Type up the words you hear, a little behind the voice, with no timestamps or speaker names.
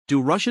Do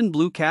Russian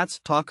blue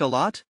cats talk a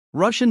lot?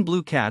 Russian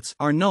blue cats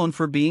are known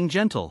for being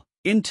gentle,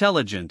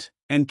 intelligent,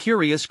 and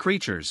curious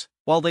creatures.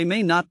 While they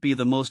may not be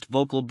the most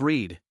vocal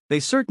breed, they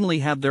certainly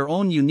have their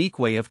own unique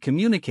way of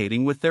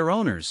communicating with their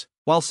owners.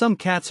 While some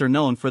cats are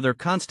known for their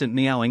constant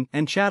meowing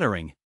and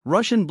chattering,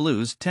 Russian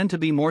blues tend to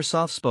be more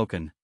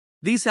soft-spoken.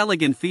 These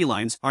elegant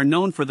felines are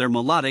known for their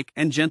melodic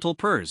and gentle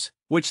purrs,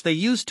 which they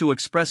use to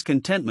express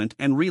contentment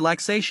and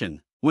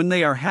relaxation. When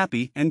they are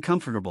happy and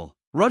comfortable,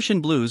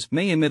 Russian blues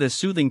may emit a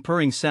soothing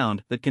purring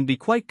sound that can be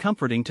quite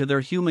comforting to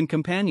their human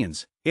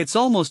companions. It's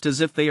almost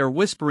as if they are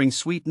whispering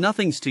sweet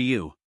nothings to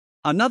you.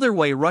 Another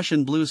way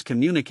Russian blues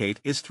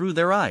communicate is through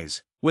their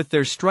eyes. With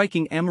their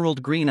striking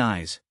emerald green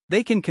eyes,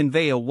 they can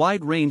convey a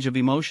wide range of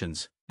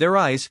emotions. Their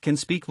eyes can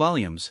speak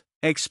volumes,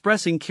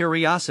 expressing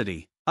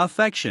curiosity,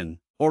 affection,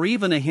 or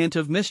even a hint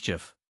of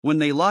mischief. When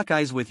they lock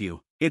eyes with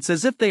you, it's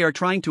as if they are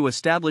trying to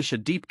establish a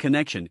deep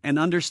connection and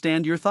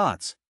understand your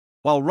thoughts.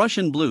 While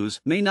Russian blues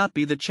may not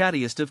be the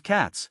chattiest of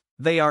cats,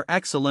 they are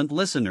excellent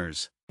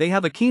listeners. They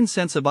have a keen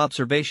sense of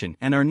observation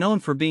and are known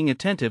for being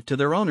attentive to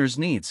their owner's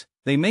needs.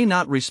 They may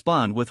not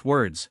respond with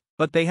words,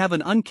 but they have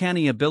an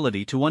uncanny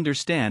ability to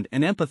understand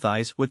and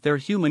empathize with their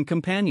human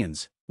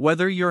companions.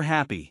 Whether you're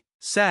happy,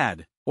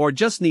 sad, or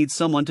just need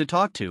someone to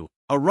talk to,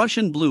 a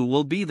Russian blue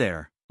will be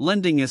there,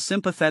 lending a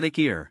sympathetic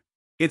ear.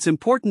 It's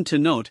important to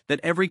note that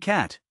every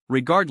cat,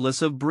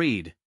 regardless of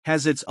breed,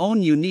 has its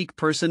own unique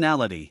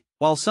personality.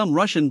 While some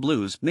Russian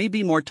blues may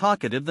be more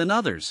talkative than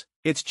others,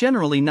 it's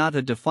generally not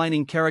a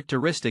defining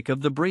characteristic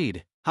of the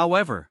breed.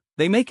 However,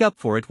 they make up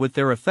for it with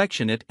their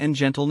affectionate and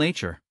gentle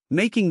nature,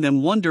 making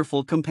them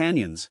wonderful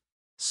companions.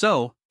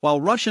 So, while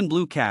Russian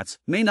blue cats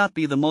may not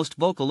be the most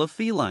vocal of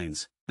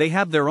felines, they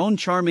have their own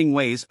charming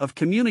ways of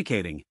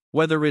communicating.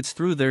 Whether it's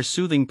through their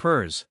soothing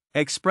purrs,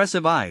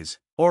 expressive eyes,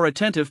 or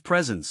attentive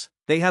presence,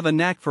 they have a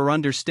knack for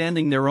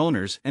understanding their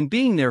owners and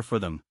being there for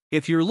them.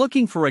 If you're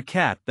looking for a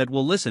cat that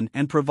will listen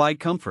and provide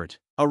comfort,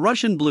 a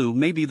Russian blue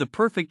may be the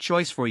perfect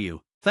choice for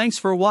you. Thanks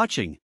for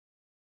watching.